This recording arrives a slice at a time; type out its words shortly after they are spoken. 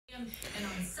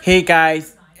Hey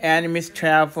guys, Animist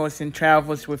Travels and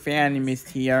Travels with Animist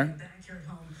here.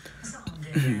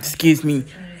 Excuse me.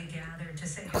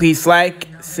 Please like,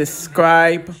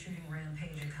 subscribe,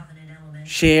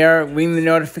 share, ring the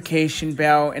notification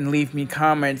bell, and leave me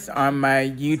comments on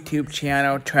my YouTube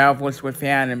channel, Travels with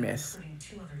Animist.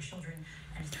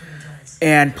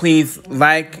 And please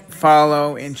like,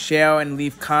 follow, and share, and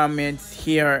leave comments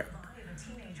here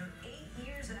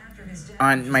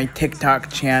on my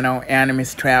TikTok channel,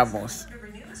 Animist Travels.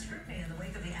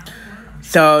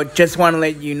 So, just want to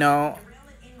let you know,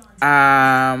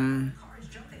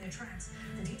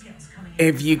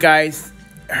 if you guys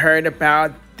heard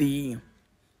about the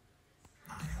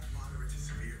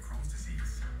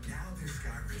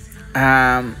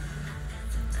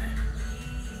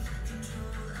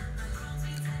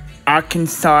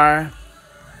Arkansas,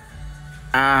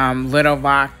 Little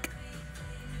Rock,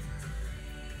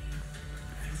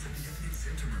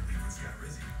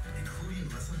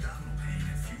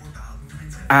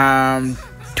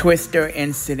 Twister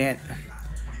incident,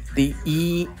 the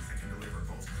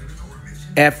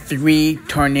EF3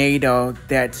 tornado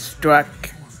that struck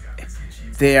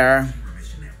there,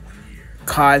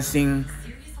 causing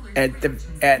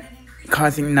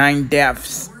 9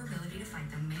 deaths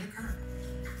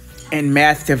and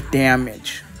massive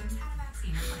damage.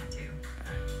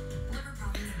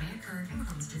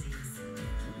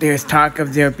 There's talk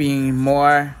of there being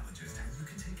more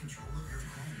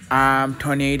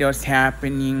tornadoes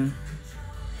happening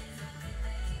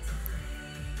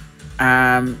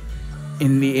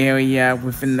in the area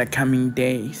within the coming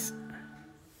days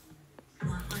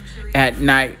at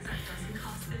night.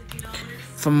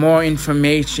 For more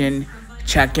information,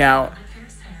 check out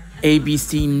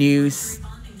ABC News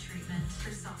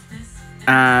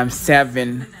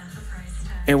 7.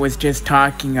 It was just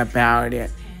talking about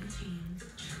it.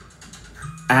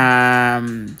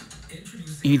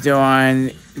 Either on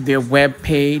their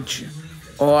webpage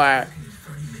or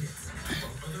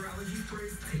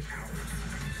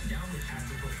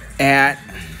at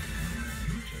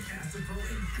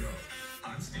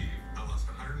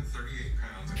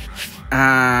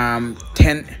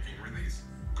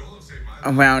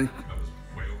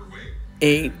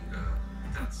 8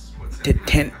 to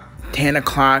 10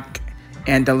 o'clock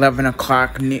and 11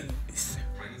 o'clock news.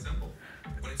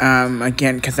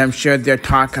 Again, because I'm sure they'll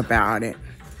talk about it.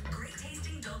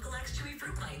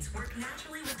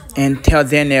 Until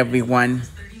then, everyone,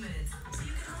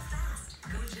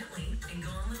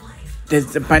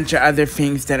 there's a bunch of other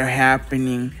things that are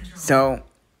happening, so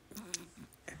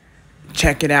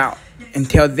check it out.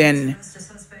 Until then,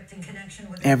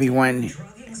 everyone,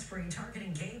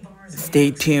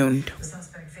 stay tuned.